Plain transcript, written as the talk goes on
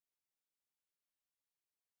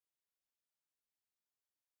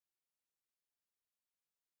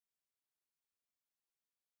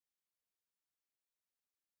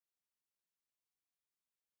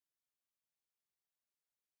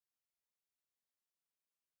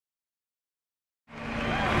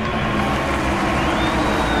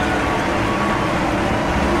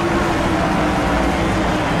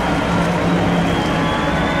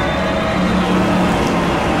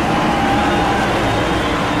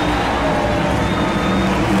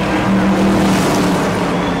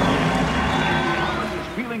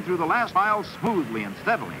last mile smoothly and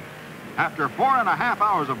steadily. After 4.5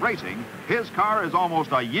 hours of racing, his car is almost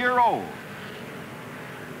a year old.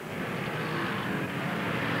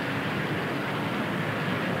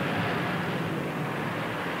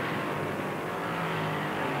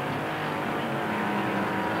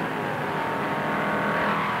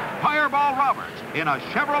 Fireball Roberts in a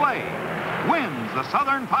Chevrolet wins the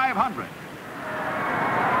Southern 500.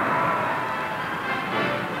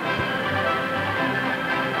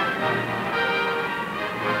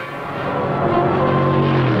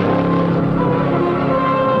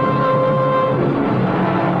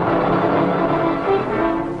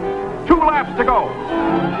 To go.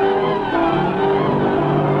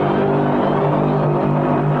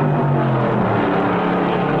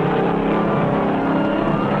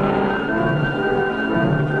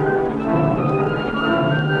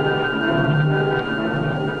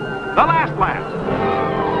 The last lap.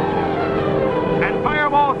 And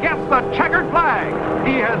Fireball gets the checkered flag.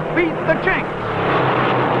 He has beat the jinx.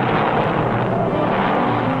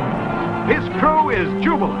 His crew is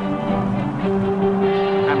jubilant.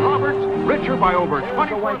 And Roberts richer by over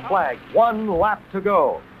 20. The white flag, 1 lap to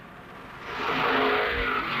go.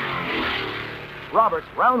 Roberts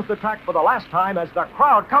rounds the track for the last time as the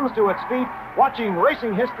crowd comes to its feet, watching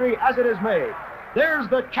racing history as it is made. There's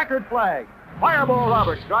the checkered flag. Fireball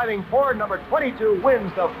Roberts, driving Ford number 22,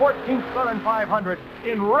 wins the 14th Southern 500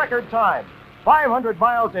 in record time. 500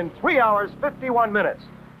 miles in 3 hours, 51 minutes.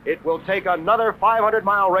 It will take another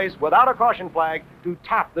 500-mile race without a caution flag to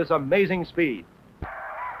top this amazing speed.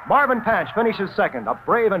 Marvin Panch finishes second, a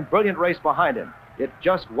brave and brilliant race behind him. It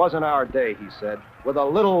just wasn't our day, he said. With a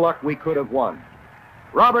little luck, we could have won.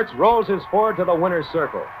 Roberts rolls his Ford to the winner's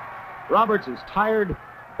circle. Roberts is tired,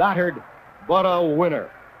 battered, but a winner.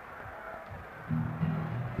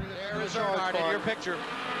 There is Earnhardt in your picture.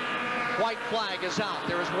 White flag is out.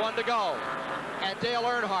 There is 1 to go. And Dale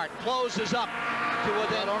Earnhardt closes up to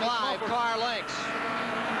within 5 car lengths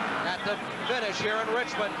at the finish here in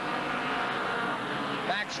Richmond.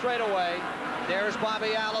 Back straightaway. There's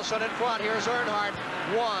Bobby Allison in front. Here's Earnhardt.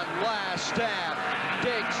 One last stab.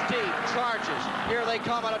 Digs deep. Charges. Here they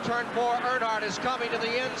come on a turn 4. Earnhardt is coming to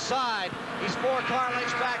the inside. He's 4 car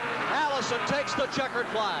lengths back. Allison takes the checkered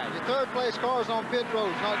flag. The third place car is on pit road.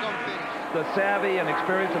 It's not going to finish. The savvy and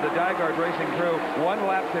experience of the Dygaard Racing crew. 1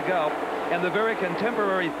 lap to go. And the very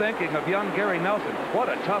contemporary thinking of young Gary Nelson. What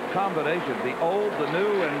a tough combination. The old, the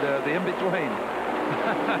new, and the in-between.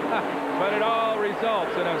 But it all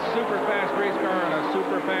results in a super fast race car and a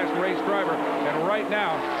super fast race driver. And right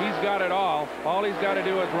now, he's got it all. All he's got to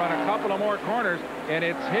do is run a couple of more corners, and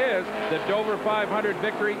it's his. The Dover 500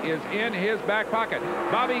 victory is in his back pocket.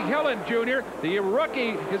 Bobby Hillin Jr., the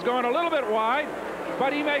rookie, is going a little bit wide,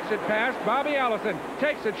 but he makes it past. Bobby Allison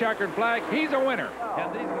takes the checkered flag. He's a winner.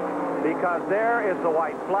 Because there is the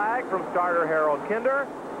white flag from starter Harold Kinder,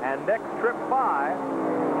 and next trip by,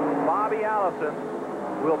 Bobby Allison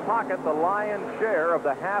will pocket the lion's share of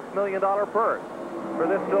the $500,000 purse for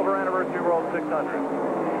this Silver Anniversary World 600.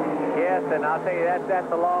 Yes, and I'll tell you,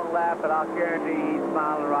 that's a long lap, but I'll guarantee he's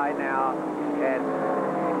smiling right now. And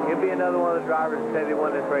he'll be another one of the drivers that said he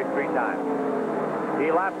won this race 3 times.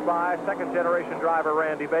 He laps by second-generation driver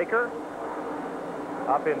Randy Baker.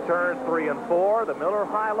 Up in turns 3 and 4, the Miller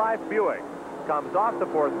High Life Buick comes off the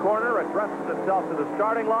 4th corner, addresses itself to the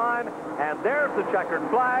starting line, and there's the checkered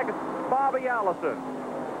flag. Bobby Allison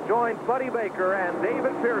joins Buddy Baker and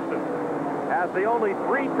David Pearson as the only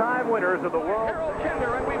 3-time winners of the world. Harold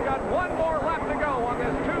Kinder, and we've got 1 more lap to go on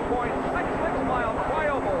this 2.66-mile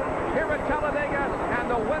tri-oval here at Talladega, and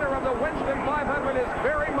the winner of the Winston 500 is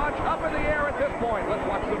very much up in the air at this point. Let's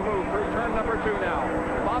watch them move through turn number 2 now.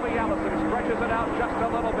 Bobby Allison stretches it out just a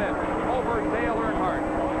little bit over Dale Earnhardt.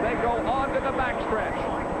 They go on to the backstretch.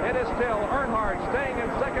 It is still Earnhardt staying in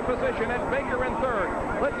second position and Baker in third.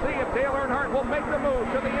 Let's see if Dale Earnhardt will make the move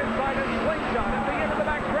to the inside and slingshot at the end of the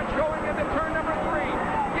backstretch going into turn number 3.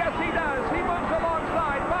 Yes, he does. He moves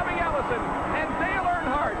alongside Bobby Allison, and Dale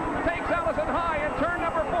Earnhardt takes Allison high in turn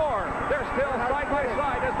number 4. They're still side by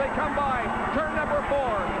side as they come by turn number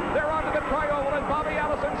 4. They're onto the tri-oval, and Bobby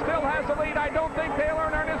Allison still has the lead. I don't think Dale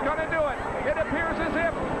Earnhardt is going to do it. It appears as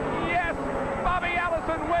if, yes, Bobby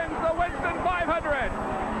Allison wins the Winston 500.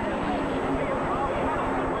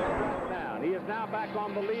 He is now back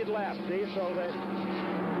on the lead lap, see, so that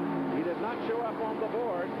he did not show up on the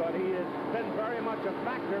board, but he has been very much a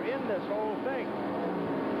factor in this whole thing.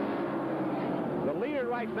 The leader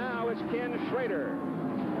right now is Ken Schrader.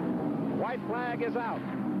 White flag is out.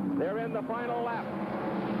 They're in the final lap.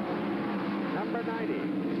 Number 90,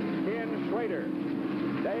 Ken Schrader.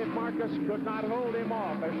 Dave Marcus could not hold him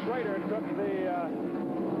off as Schrader took the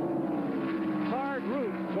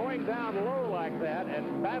going down low like that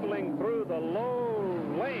and battling through the low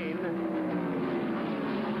lane.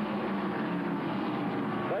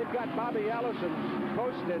 They've got Bobby Allison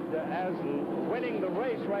posted as winning the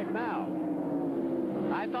race right now.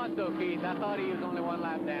 I thought so, Keith. I thought he was only one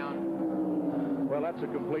lap down. Well, that's a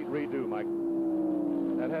complete redo, Mike.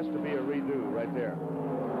 That has to be a redo right there.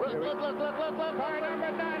 Look. Car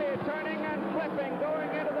number 90 turning and flipping, going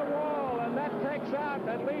into the wall, and that takes out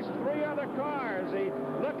at least 3 other cars. He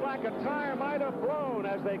looked like a tire might have blown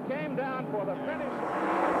as they came down for the finish.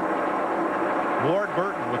 Ward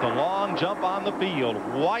Burton with a long jump on the field.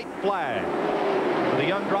 White flag for the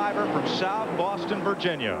young driver from South Boston,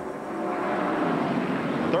 Virginia.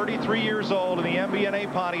 33 years old in the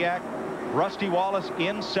MBNA Pontiac. Rusty Wallace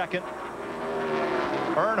in second.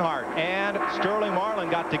 Earnhardt and Sterling Marlin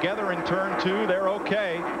got together in turn 2. They're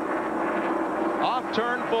okay. Off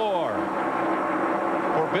turn 4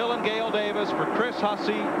 for Bill and Gail Davis, for Chris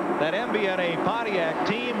Hussey, that MBNA Pontiac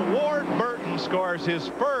team. Ward Burton scores his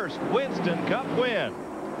first Winston Cup win.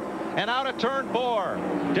 And out of turn 4,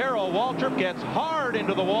 Darrell Waltrip gets hard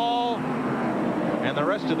into the wall, and the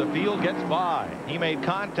rest of the field gets by. He made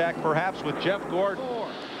contact perhaps with Jeff Gordon.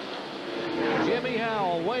 Jimmy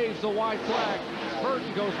Howell waves the white flag.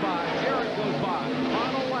 Burton goes by. Jarrett goes by.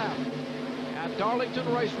 Final lap at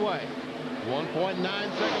Darlington Raceway.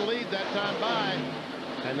 1.9-second lead that time by.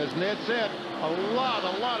 And as Ned said, a lot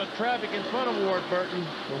of traffic in front of Ward Burton.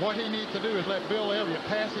 But what he needs to do is let Bill Elliott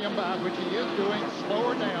pass him by, which he is doing.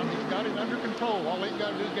 Slow her down. He's got it under control. All he's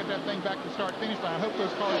got to do is get that thing back to start-finish line. I hope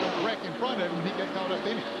those cars don't wreck in front of him and he gets caught up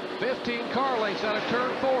in it. 15 car lengths out of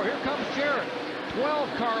turn 4. Here comes Jarrett.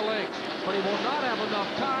 12 car lengths, but he will not have enough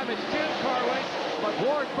time. It's 10 car lengths, but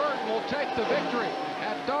Ward Burton will take the victory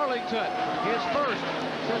at Darlington. His first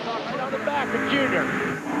since October. On the back of Junior.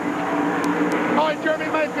 Oh,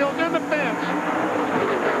 Jeremy Mayfield's in the fence.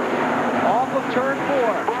 Off of turn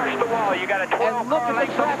 4. Brush the wall. You got a 12 And look at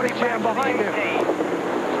the traffic jam behind him.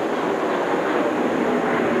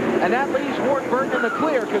 And that leaves Ward Burton in the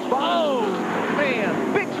clear because, oh, man,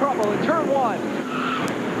 big trouble in turn 1.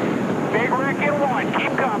 Big wreck in 1.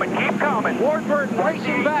 Keep coming. Keep coming. Ward Burton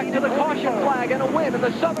racing back to the caution flag and a win in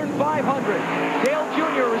the Southern 500. Dale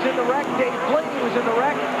Jr. was in the wreck. Dave Blaney was in the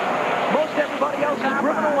wreck. Most everybody else is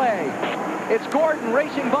driven away. It's Gordon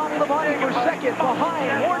racing Bobby Labonte for second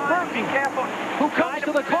behind Ward Burton, who comes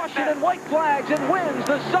to the caution and white flags and wins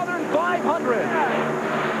the Southern 500.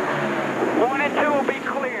 1 and 2 will be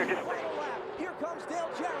cleared. Here comes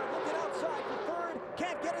Dale Jarrett looking outside for third.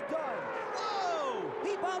 Can't get it done. Oh!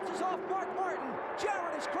 He bounces off Mark Martin.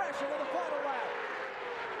 Jarrett is crashing in the final lap.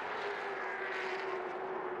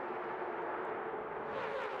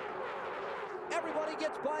 Everybody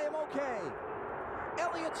gets by him okay.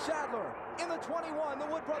 Elliott Sadler in the 21, the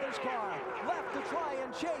Wood Brothers car, left to try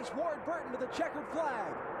and chase Ward Burton to the checkered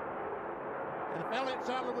flag. And if Elliott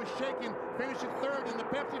Sadler was shaking, finishing third in the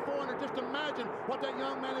Pepsi 400, just imagine what that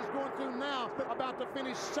young man is going through now, about to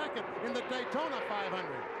finish second in the Daytona 500.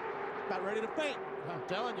 About ready to faint. I'm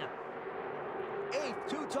telling you. 8th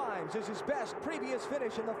 2 times is his best previous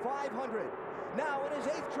finish in the 500. Now in his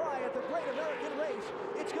 8th try at the Great American Race,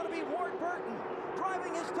 it's going to be Ward Burton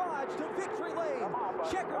driving his Dodge to victory lane.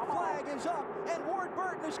 Checkered flag is up, and Ward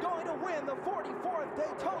Burton is going to win the 44th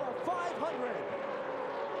Daytona 500.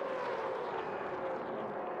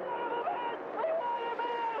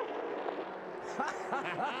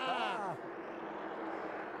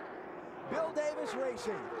 Bill Davis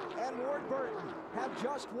Racing and Ward Burton have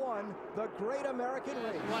just won the Great American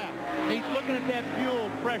Race. He's looking at that fuel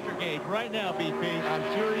pressure gauge right now, BP.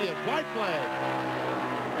 I'm sure he is. White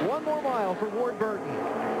flag. 1 more mile for Ward Burton.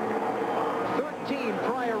 13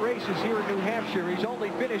 prior races here in New Hampshire. He's only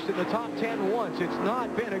finished in the top 10 once. It's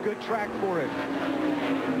not been a good track for him.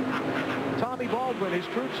 Tommy Baldwin, his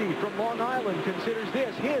crew chief from Long Island, considers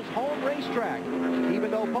this his home racetrack. Even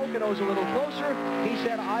though Pocono's a little closer, he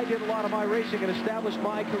said, I did a lot of my racing and established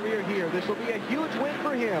my career here. This will be a huge win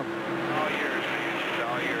for him. All yours, man.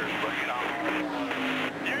 All yours. Bring it on.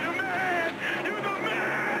 You're the man! You're the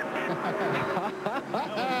man!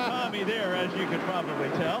 Tommy there, as you could probably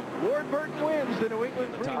tell. Ward Burton wins the New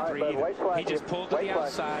England Top 3 either. He just pulled to the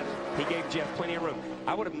outside. He gave Jeff plenty of room.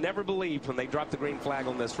 I would have never believed when they dropped the green flag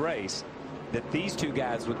on this race that these two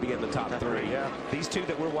guys would be in the top 3. Yeah. These two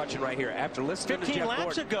that we're watching right here. After listening to Jeff Gordon. 15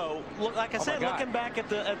 laps ago, like I said, looking back at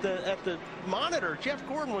the monitor, Jeff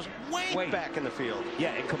Gordon was way back in the field.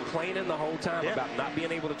 Yeah, and complaining the whole time about not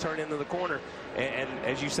being able to turn into the corner. And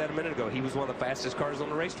as you said a minute ago, he was one of the fastest cars on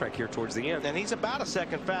the racetrack here towards the end. And he's about a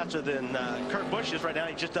second faster than Kurt Busch is right now.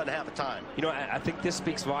 He just doesn't have the time. You know, I think this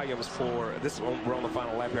speaks volumes for this. We're on the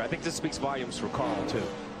final lap here. I think this speaks volumes for Carl too.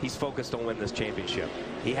 he's focused on winning this championship.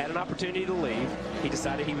 He had an opportunity to leave. He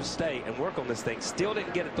decided he would stay and work on this thing. Still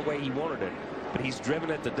didn't get it the way he wanted it, but he's driven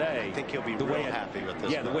it today. I think he'll be real happy with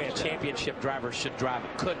this. Yeah, the way a championship driver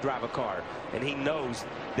could drive a car. And he knows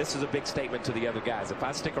this is a big statement to the other guys. If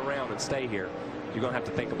I stick around and stay here, you're going to have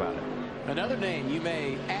to think about it. Another name you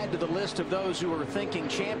may add to the list of those who are thinking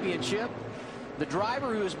championship, the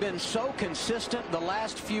driver who has been so consistent the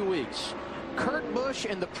last few weeks. Kurt Busch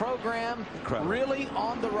and the program really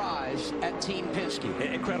on the rise at Team Penske.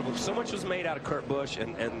 Incredible. So much was made out of Kurt Busch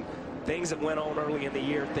and things that went on early in the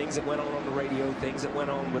year, things that went on the radio, things that went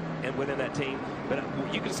on within that team. But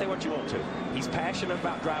you can say what you want to. He's passionate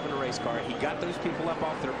about driving a race car. He got those people up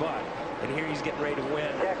off their butt, and here he's getting ready to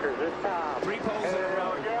win. Checkers this time. 3 poles in a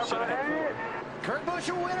row. Should have had 4. Kurt Busch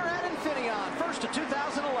a winner at Infineon, first of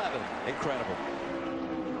 2011. Incredible.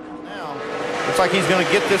 Now, looks like he's going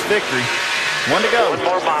to get this victory. 1 to go. 1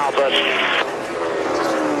 more mile, buddy.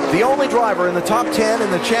 The only driver in the top 10 in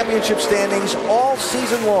the championship standings all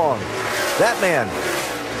season long. That man,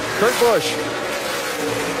 Kurt Busch.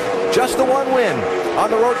 Just the 1 win on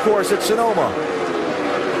the road course at Sonoma.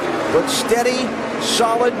 But steady,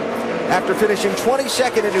 solid. After finishing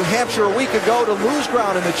 22nd in New Hampshire a week ago to lose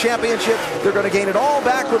ground in the championship, they're going to gain it all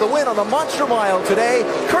back with a win on the Monster Mile today.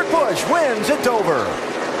 Kurt Busch wins at Dover.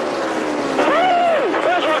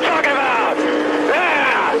 That's what I'm talking about.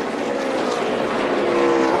 Yeah.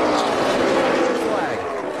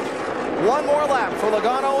 Flag. 1 more lap for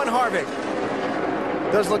Logano and Harvick.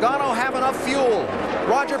 Does Logano have enough fuel?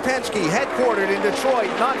 Roger Penske, headquartered in Detroit,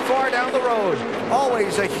 not far down the road.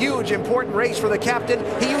 Always a huge, important race for the captain.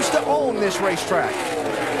 He used to own this racetrack.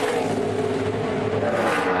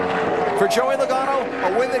 For Joey Logano,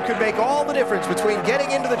 a win that could make all the difference between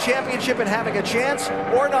getting into the championship and having a chance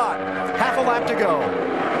or not. Half a lap to go.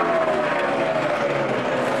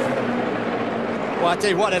 Well, I tell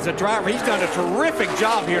you what, as a driver, he's done a terrific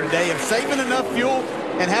job here today of saving enough fuel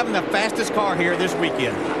and having the fastest car here this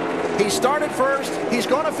weekend. He started first. He's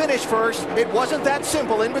going to finish first. It wasn't that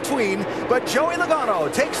simple in between, but Joey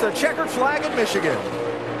Logano takes the checkered flag at Michigan.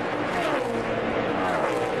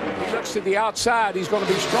 He looks to the outside. He's going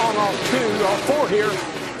to be strong off 2 or 4 here.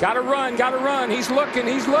 Got to run, got to run. He's looking,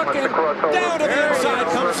 he's looking. Down to the inside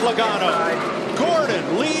comes Logano.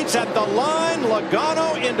 Gordon leads at the line.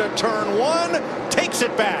 Logano into turn 1, takes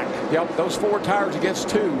it back. Yep, those 4 tires against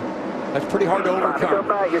 2. That's pretty hard to overcome.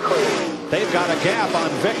 They've got a gap on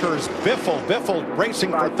Vickers. Biffle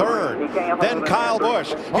racing for 3rd. Then Kyle Busch.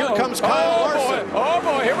 Here comes Kyle Larson. Oh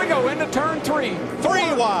boy, here we go into turn 3.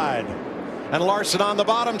 3 wide. And Larson on the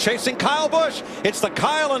bottom chasing Kyle Busch. It's the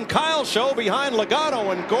Kyle and Kyle show behind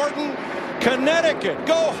Logano and Gordon. Connecticut,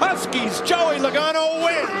 go Huskies. Joey Logano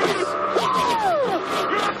wins.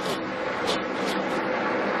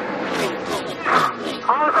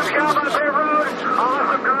 Awesome job on the pit road.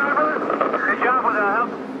 Awesome driver. Good job with the help.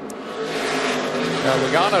 Now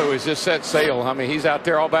Logano has just set sail. I mean, he's out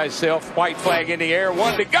there all by himself. White flag in the air.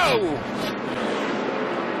 1 to go.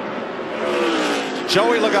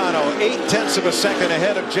 Joey Logano, 0.8 of a second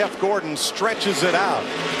ahead of Jeff Gordon, stretches it out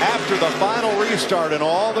after the final restart and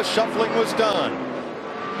all the shuffling was done.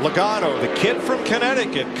 Logano, the kid from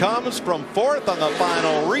Connecticut, comes from 4th on the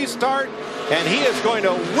final restart, and he is going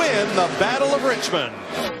to win the Battle of Richmond.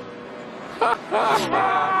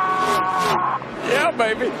 Yeah,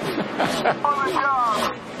 baby.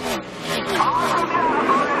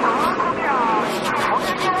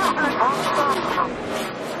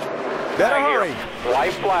 Better hurry.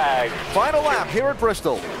 White flag. Final lap here at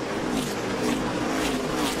Bristol.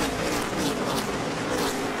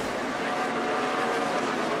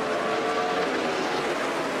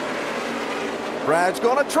 Brad's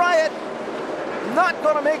going to try it. Not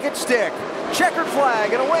going to make it stick. Checkered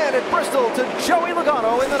flag and a win at Bristol to Joey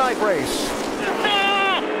Logano in the night race.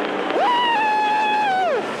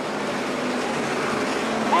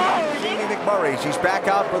 Jamie McMurray, she's back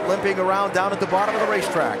out but limping around down at the bottom of the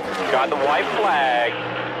racetrack. Got the white flag.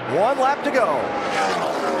 1 lap to go.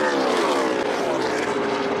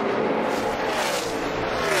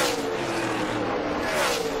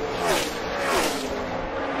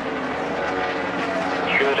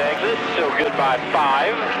 Good exit, still good by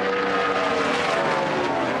 5.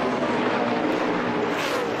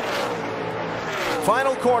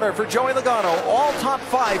 Final corner for Joey Logano. All top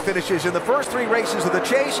 5 finishes in the first 3 races of the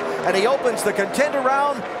chase, and he opens the contender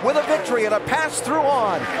round with a victory and a pass through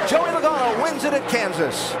on. Joey Logano wins it at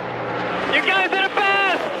Kansas. You guys did it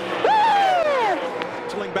fast!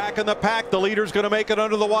 Woo! Back in the pack, the leader's going to make it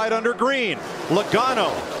under the white, under green.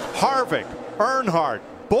 Logano, Harvick, Earnhardt,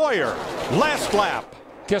 Boyer, last lap.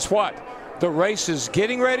 Guess what? The race is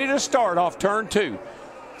getting ready to start off turn 2.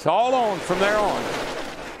 It's all on from there on.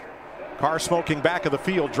 Car smoking back of the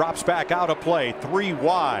field, drops back out of play, 3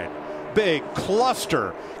 wide. Big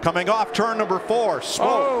cluster coming off turn number 4.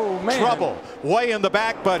 Smoke, trouble, way in the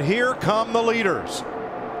back, but here come the leaders.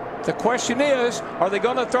 The question is, are they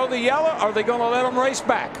going to throw the yellow, or are they going to let them race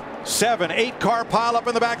back? 7, 8 car pile up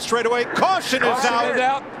in the back straightaway. Caution is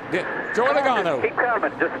out. Joey Logano. Keep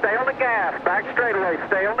coming. Just stay on the gas. Back straightaway.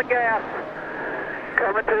 Stay on the gas.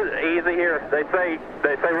 Coming to easy here. They say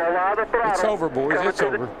roll out of the throttle. It's over, boys. It's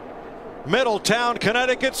over. Middletown,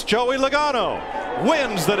 Connecticut's Joey Logano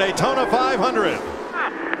wins the Daytona 500.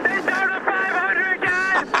 Daytona 500,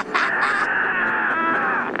 guys!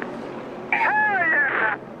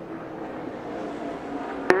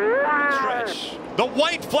 Stretch. The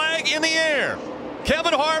white flag in the air.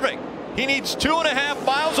 Kevin Harvick. He needs 2.5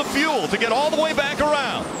 miles of fuel to get all the way back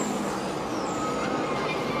around.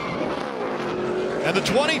 And the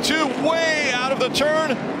 22 way out of the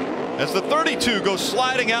turn as the 32 goes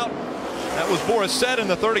sliding out. That was Boris said in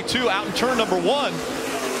the 32 out in turn number 1.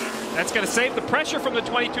 That's going to save the pressure from the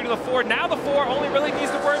 22 to the 4. Now the 4 only really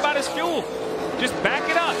needs to worry about his fuel. Just back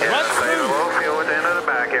it up. Run smooth. Save a little fuel at the end of the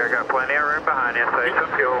back here. Got plenty of room behind you. Save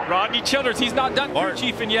some fuel. Rodney Childers, he's not done crew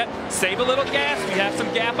chiefing yet. Save a little gas. We have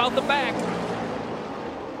some gap out the back.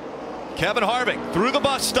 Kevin Harvick through the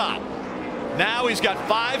bus stop. Now he's got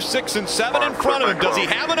 5, 6, and 7 in front of him. Does he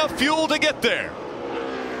have enough fuel to get there?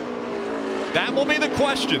 That will be the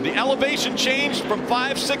question. The elevation changed from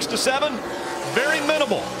 5, 6 to 7. Very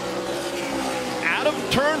minimal. Out of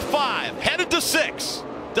turn 5, headed to 6.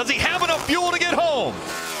 Does he have enough fuel to get home?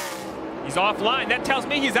 He's offline. That tells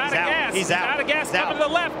me he's out of gas. He's out of gas. Coming to the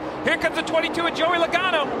left. Here comes the 22 of Joey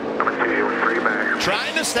Logano.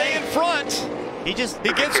 Trying to stay in front. He gets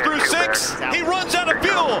through 6. He runs out of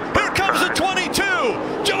fuel. Here comes the 22.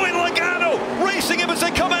 Joey Logano racing him as they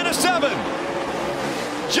come out of 7.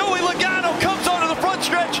 Joey Logano comes onto the front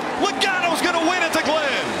stretch. Logano's going to win at the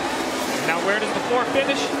Glen. Now where does the 4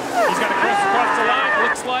 finish? He's got to cross across the line.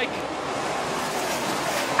 Looks like.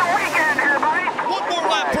 One more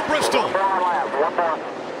lap for Bristol.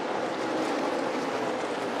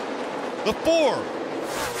 The 4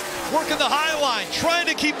 working the high line, trying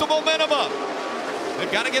to keep the momentum up.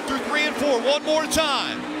 They've got to get through 3 and 4 one more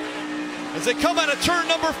time. As they come out of turn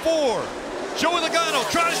number 4, Joey Logano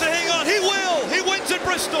tries to hang on. He will. He wins at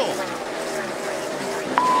Bristol.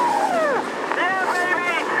 Yeah,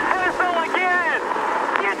 baby. Bristol again.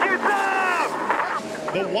 Get your thumb.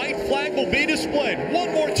 The white flag will be displayed.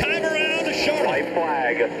 One more time around to Charlotte. White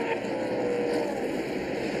flag.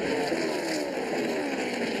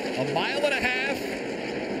 1.5 miles,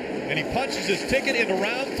 and he punches his ticket into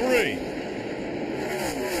round 3.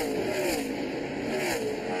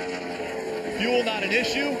 Fuel not an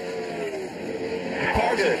issue. The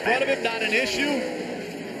cars in front of him not an issue.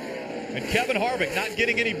 And Kevin Harvick not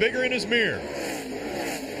getting any bigger in his mirror.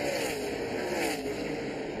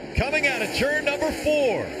 Coming out of turn number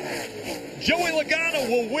 4, Joey Logano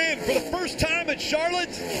will win for the first time at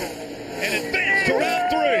Charlotte and advance to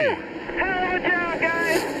round 3. Hell of a job,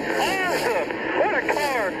 guys. Awesome. What a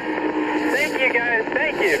car. Thank you, guys.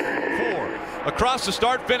 Thank you. 4 across the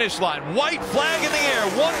start-finish line. White flag in the air.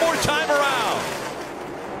 One more time around.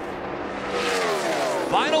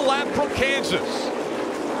 Final lap from Kansas.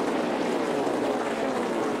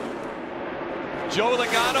 Joey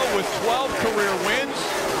Logano with 12 career wins.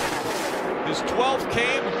 His 12th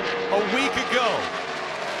came a week ago.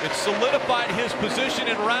 It solidified his position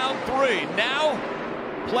in round 3. Now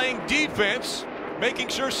playing defense, making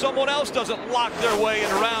sure someone else doesn't lock their way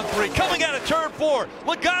into round 3. Coming out of turn 4,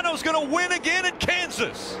 Logano's going to win again at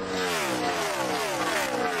Kansas.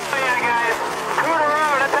 Yeah, guys. 2 in a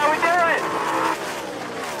row. That's how we do it.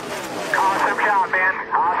 Awesome job, man.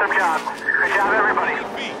 Awesome job. Good job, everybody.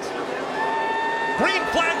 Green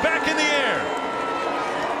flag back in the air.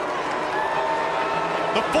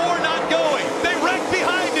 The 4 not going. They wreck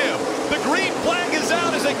behind him. The green flag is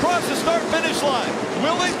out as they cross the start-finish line.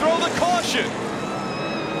 Will they throw the caution?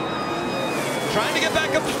 Trying to get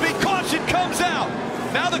back up to speed. Caution comes out.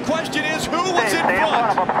 Now the question is, who was in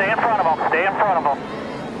front? Stay in front of them. Stay in front of them.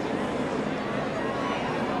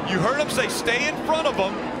 You heard him say stay in front of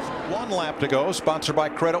them. 1 lap to go, sponsored by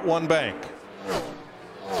Credit One Bank.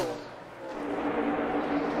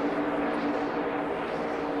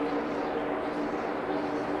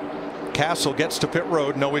 Castle gets to pit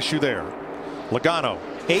road, no issue there. Logano,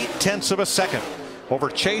 0.8 of a second over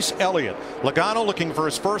Chase Elliott. Logano looking for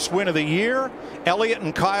his first win of the year. Elliott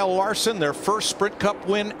and Kyle Larson, their first Sprint Cup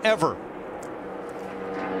win ever.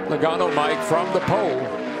 Logano, Mike, from the pole,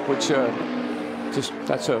 which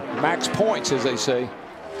that's a max points, as they say.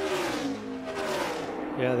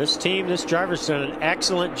 Yeah, this team, this driver's done an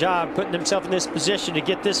excellent job putting himself in this position to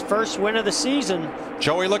get this first win of the season.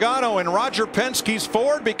 Joey Logano in Roger Penske's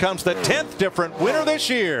Ford becomes the 10th different winner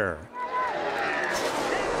this year.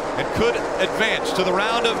 And could advance to the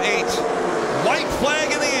round of 8. White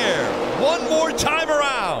flag in the air. One more time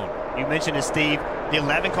around. You mentioned it, Steve. The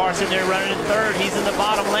 11 car sitting there running in 3rd. He's in the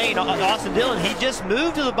bottom lane. Austin Dillon, he just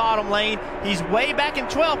moved to the bottom lane. He's way back in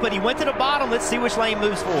 12th, but he went to the bottom. Let's see which lane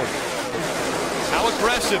moves forward. How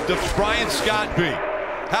aggressive does Brian Scott be?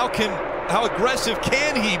 How aggressive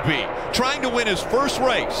can he be trying to win his first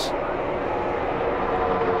race?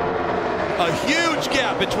 A huge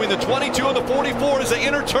gap between the 22 and the 44 as they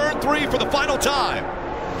enter turn 3 for the final time.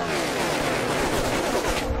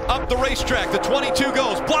 Up the racetrack, the 22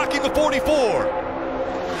 goes, blocking the 44.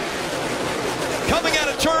 Coming out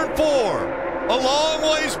of turn 4, a long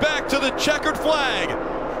ways back to the checkered flag.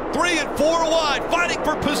 3 and 4 wide, fighting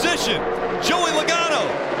for position. Joey Logano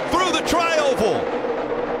through the tri-oval.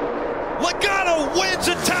 Logano wins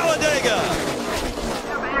at Talladega.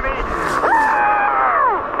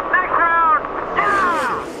 Next round,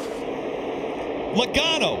 yeah!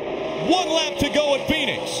 Logano, 1 lap to go at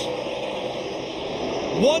Phoenix.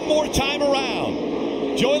 One more time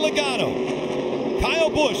around. Joey Logano. Kyle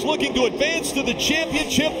Busch looking to advance to the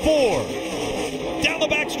championship 4. Down the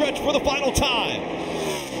backstretch for the final time.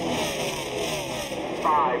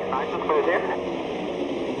 5, nice and smooth here.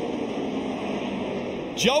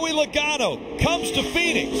 Joey Logano comes to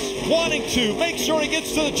Phoenix, wanting to make sure he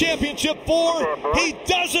gets to the championship 4. He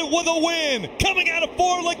does it with a win. Coming out of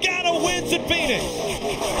 4, Logano wins at Phoenix.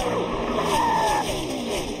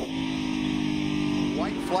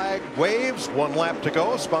 White flag waves, 1 lap to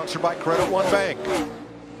go, sponsored by Credit One Bank.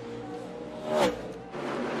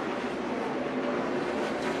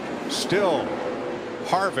 Still,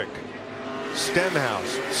 Harvick,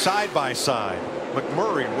 Stenhouse, side by side.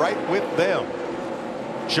 McMurray right with them.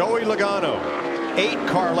 Joey Logano, 8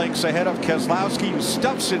 car lengths ahead of Keselowski, who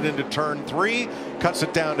stuffs it into turn 3, cuts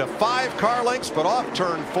it down to 5 car lengths, but off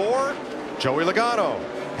turn 4, Joey Logano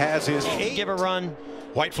has his 8th. Give a run.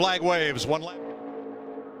 White flag waves, 1 lap.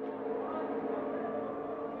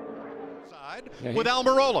 Yeah, with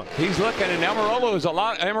Almirola. He's looking, and Almirola's a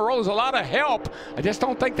lot of help. I just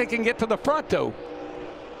don't think they can get to the front, though.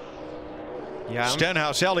 Yeah,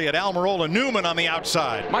 Stenhouse, Elliott, Almirola, Newman on the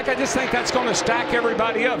outside. Mike, I just think that's going to stack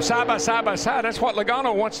everybody up side by side by side. That's what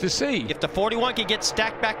Logano wants to see. If the 41 can get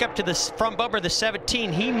stacked back up to the front bumper of the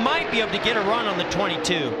 17, he might be able to get a run on the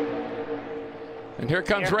 22. And here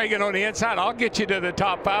comes Reagan on the inside. I'll get you to the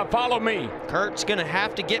top 5. Follow me. Kurt's going to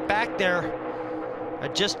have to get back there. I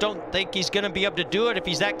just don't think he's going to be able to do it if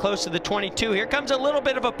he's that close to the 22. Here comes a little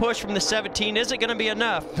bit of a push from the 17. Is it going to be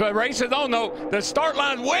enough? The race is on, though. The start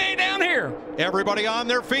line way down here. Everybody on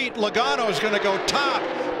their feet. Logano is going to go top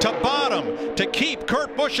to bottom to keep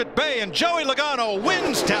Kurt Busch at bay. And Joey Logano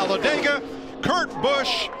wins Talladega. Kurt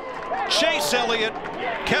Busch, Chase Elliott,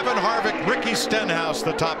 Kevin Harvick, Ricky Stenhouse,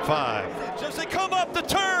 the top 5. As they come up the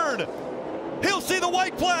turn, he'll see the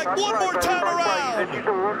white flag one more time around.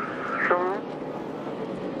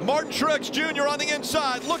 Martin Truex Jr. on the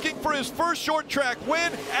inside, looking for his first short track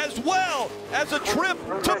win, as well as a trip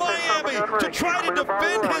to Miami to try to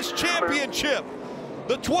defend his championship.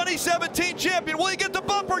 The 2017 champion, will he get the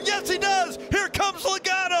bumper? Yes, he does. Here comes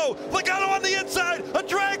Logano. Logano on the inside, a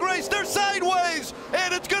drag race, they're sideways,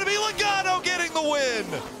 and it's going to be Logano getting the win.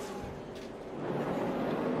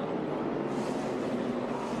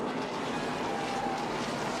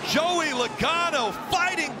 Joey Logano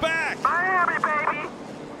fighting back. Miami, baby.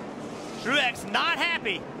 Truex not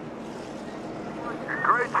happy.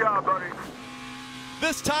 Great job, buddy.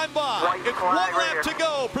 This time by, it's 1 lap to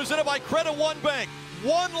go, presented by Credit One Bank.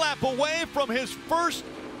 1 lap away from his first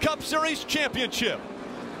Cup Series championship.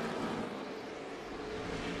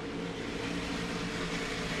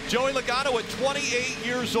 Joey Logano at 28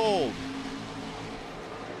 years old.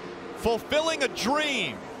 Fulfilling a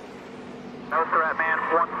dream. No threat, man.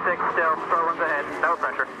 1-6 still. Throwing ahead. No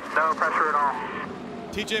pressure. No pressure at all.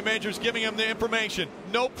 TJ Majors giving him the information.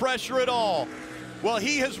 No pressure at all. Well,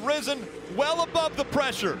 he has risen well above the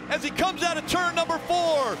pressure as he comes out of turn number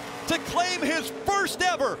 4 to claim his first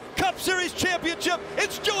ever Cup Series championship.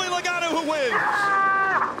 It's Joey Logano who wins.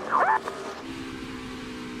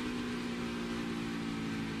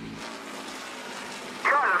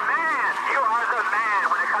 You're the man. You are the man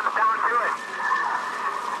when it comes down to it.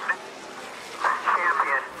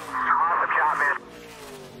 Champion. Awesome job, man.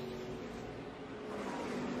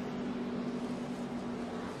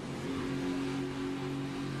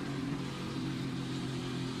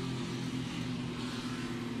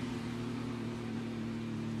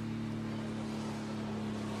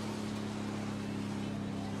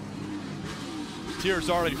 tears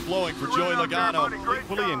already flowing for Joey Logano.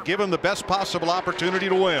 Thankfully, and give him the best possible opportunity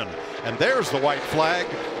to win. And there's the white flag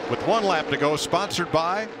with 1 lap to go, sponsored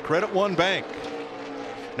by Credit One Bank.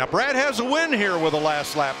 Now Brad has a win here with a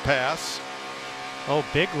last lap pass. Oh,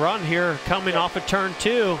 big run here coming off of turn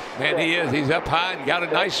 2. Man, he is. He's up high and got a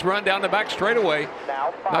nice run down the back straightaway.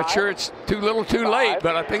 Not sure it's too little too late,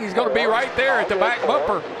 but I think he's going to be right there at the back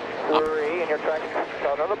bumper.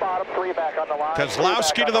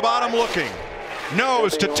 Keselowski to the bottom looking.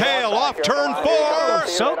 Nose to tail off turn 4.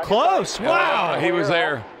 So close. Wow. He was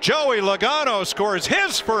there. Joey Logano scores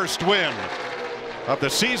his first win of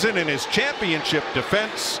the season in his championship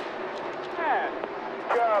defense.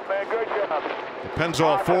 Good job, man. Good job. The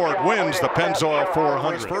Pennzoil Ford wins the Pennzoil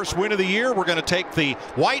 400. First win of the year. We're going to take the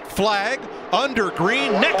white flag under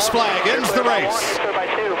green. Next flag ends the race.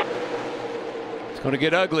 It's going to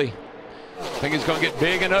get ugly. I think it's going to get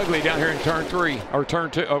big and ugly down here in turn 3 or turn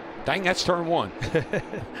 2. Oh, dang, that's turn 1.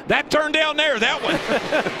 That turn down there, that one.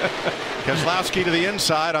 Keselowski to the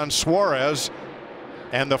inside on Suarez.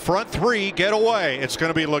 And the front 3 get away. It's going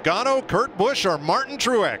to be Logano, Kurt Busch, or Martin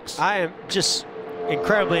Truex. I am just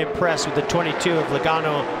incredibly impressed with the 22 of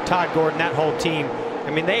Logano, Todd Gordon, that whole team. I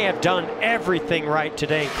mean, they have done everything right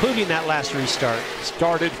today, including that last restart.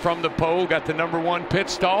 Started from the pole, got the #1 pit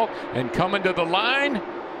stall, and coming to the line,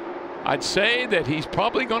 I'd say that he's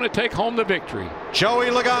probably going to take home the victory. Joey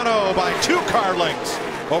Logano by 2 car lengths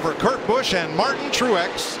over Kurt Busch and Martin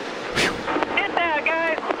Truex. Get that,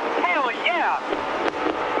 guys. Hell yeah.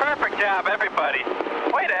 Perfect job, everybody.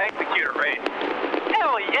 Way to execute a race.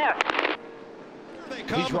 Hell yes.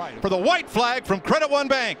 He's right for the white flag from Credit One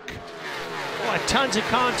Bank. Oh, tons of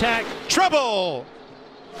contact. Trouble.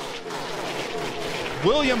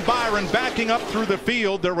 William Byron backing up through the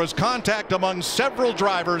field. There was contact among several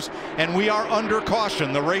drivers, and we are under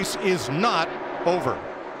caution. The race is not over.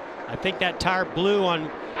 I think that tire blew on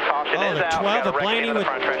the 12 of Blaney with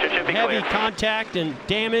heavy contact and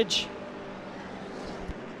damage.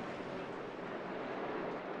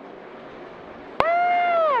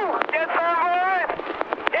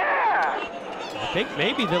 I think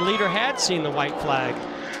maybe the leader had seen the white flag.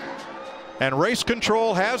 And race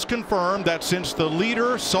control has confirmed that since the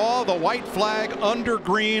leader saw the white flag under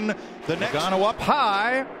green, the next Logano up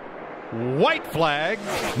high, white flag,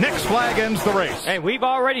 next flag ends the race. Hey, we've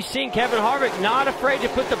already seen Kevin Harvick not afraid to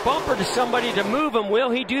put the bumper to somebody to move him. Will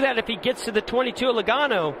he do that if he gets to the 22 of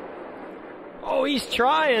Logano? Oh, he's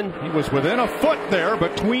trying. He was within a foot there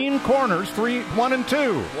between corners 1 and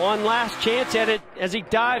 2. One last chance at it as he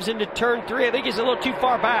dives into turn 3. I think he's a little too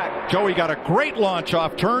far back. Joey got a great launch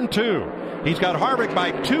off turn 2. He's got Harvick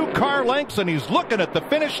by 2 car lengths, and he's looking at the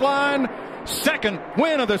finish line. Second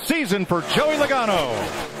win of the season for Joey Logano.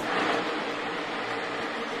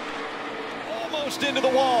 Almost into the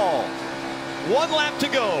wall. 1 lap to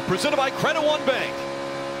go, presented by Credit One Bank.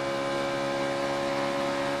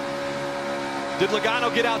 Did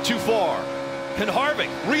Logano get out too far? Can Harvick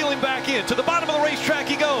reel him back in? To the bottom of the racetrack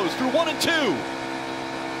he goes through 1 and 2.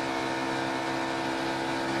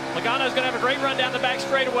 Logano's going to have a great run down the back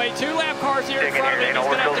straightaway. 2 lap cars here in front of him he's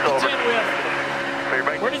going to have to contend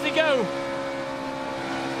with. Where does he go?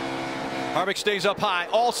 Harvick stays up high.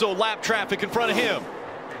 Also lap traffic in front of him.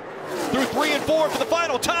 Through 3 and 4 for the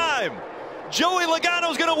final time. Joey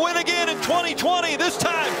Logano's going to win again in 2020. This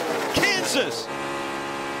time, Kansas.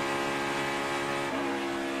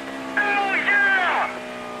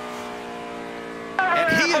 And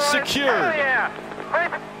he is secured.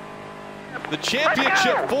 The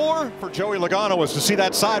championship 4 for Joey Logano was to see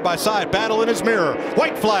that side-by-side battle in his mirror.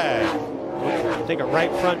 White flag. I think a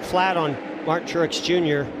right front flat on Martin Truex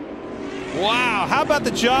Jr. Wow, how about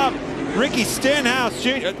the job, Ricky Stenhouse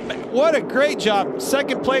Jr. What a great job.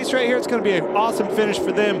 Second place right here. It's going to be an awesome finish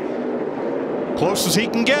for them. Close as he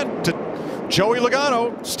can get to Joey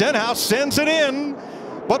Logano. Stenhouse sends it in,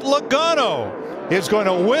 but Logano is going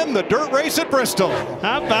to win the dirt race at Bristol.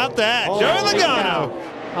 How about that? Joey Logano.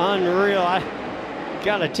 Unreal. I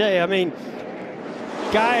gotta tell you, I mean,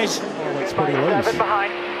 guys, it's pretty loose.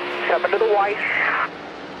 Behind, coming to the white.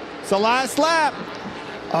 It's the last lap.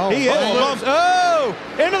 Oh, he is. Oh,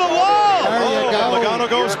 into the wall. Logano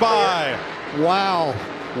goes by. Wow.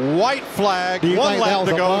 White flag. 1 lap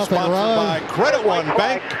to go. Sponsored by Credit One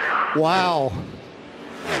Bank. Wow.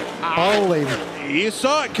 Holy. You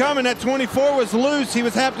saw it coming. That 24 was loose. He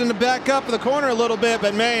was happening to back up in the corner a little bit,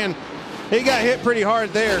 but man, he got hit pretty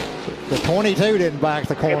hard there. The 22 didn't back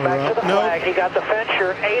the corner up. No. He got the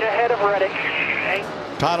fencer 8 ahead of Reddick.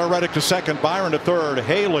 Tyler Reddick to second, Byron to third,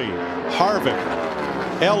 Haley, Harvick,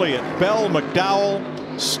 Elliott, Bell, McDowell,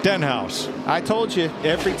 Stenhouse. I told you,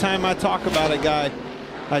 every time I talk about a guy,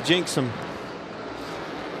 I jinx him.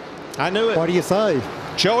 I knew it. What do you say?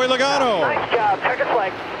 Joey Logano. Nice job. Checkered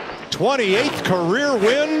flag. 28th career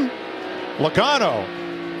win. Logano,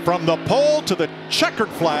 from the pole to the checkered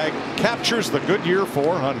flag, captures the Goodyear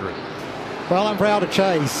 400. Well, I'm proud of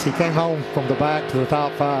Chase. He came home from the back to the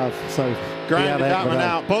top 5. So grinded that one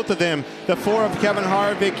out. Both of them. The 4 of Kevin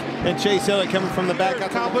Harvick and Chase Elliott coming from the back.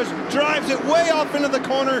 Accomplished. Drives it way off into the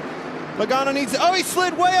corner. Logano needs it. Oh, he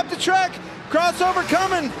slid way up the track. Crossover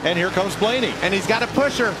coming. And here comes Blaney. And he's got a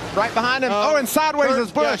pusher right behind him. And sideways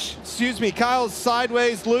is Busch. Yeah, excuse me. Kyle's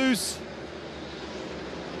sideways loose.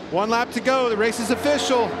 1 lap to go. The race is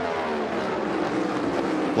official.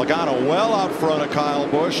 Logano well out front of Kyle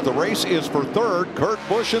Busch. The race is for 3rd. Kurt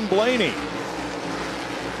Busch and Blaney.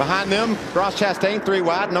 Behind them, Ross Chastain 3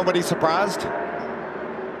 wide. Nobody surprised.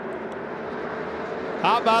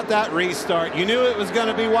 How about that restart? You knew it was going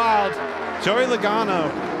to be wild. Joey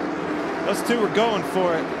Logano. Those two were going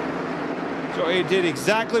for it. Joey did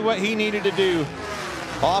exactly what he needed to do.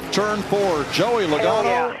 Off turn 4, Joey Logano.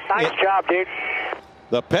 Yeah. Nice job, dude.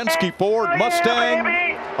 The Penske Ford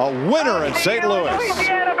Mustang, a winner in St. Louis.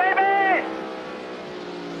 Louisiana, baby!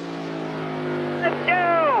 Let's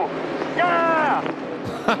go! Yeah!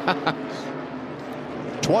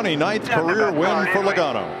 29th career win for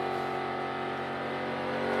Logano.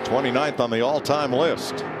 29th on the all-time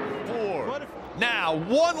list. Now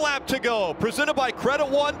 1 lap to go, presented by Credit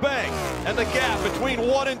One Bank, and the gap between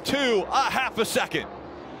 1 and 2, a half a second.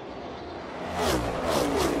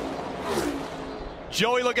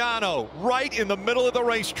 Joey Logano right in the middle of the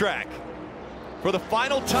racetrack for the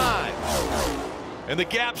final time, and the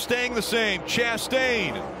gap staying the same.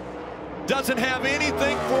 Chastain doesn't have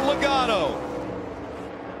anything for Logano.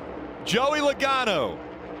 Joey Logano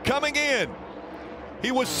coming in.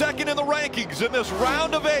 He was 2nd in the rankings in this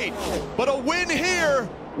round of 8, but a win here.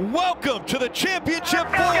 Welcome to the championship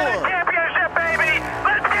 4. Championship, baby!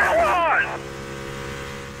 Let's get one!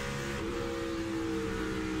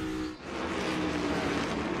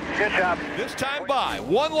 Good job. This time by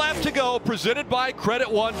 1 lap to go, presented by Credit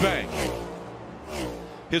One Bank.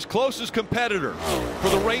 His closest competitor for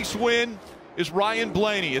the race win is Ryan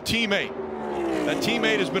Blaney, a teammate. That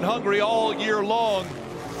teammate has been hungry all year long,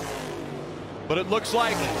 but it looks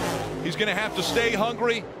like he's going to have to stay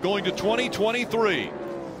hungry going to 2023,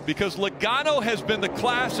 because Logano has been the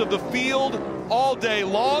class of the field all day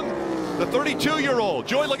long. The 32-year-old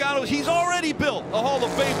Joey Logano, he's already built a Hall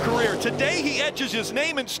of Fame career. Today he etches his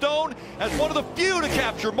name in stone as one of the few to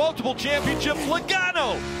capture multiple championships.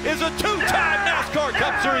 Logano is a 2-time NASCAR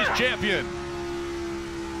Cup Series champion.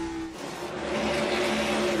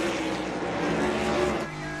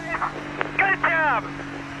 Good job!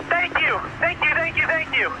 Thank you! Thank you, thank you,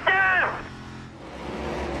 thank you! Yeah!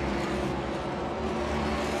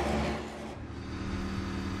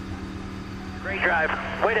 Great drive.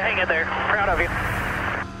 Way to hang in there. Proud of you.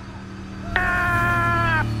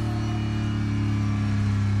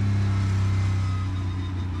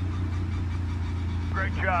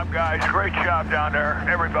 Great job, guys. Great job down there,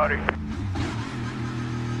 everybody.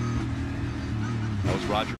 That was Roger.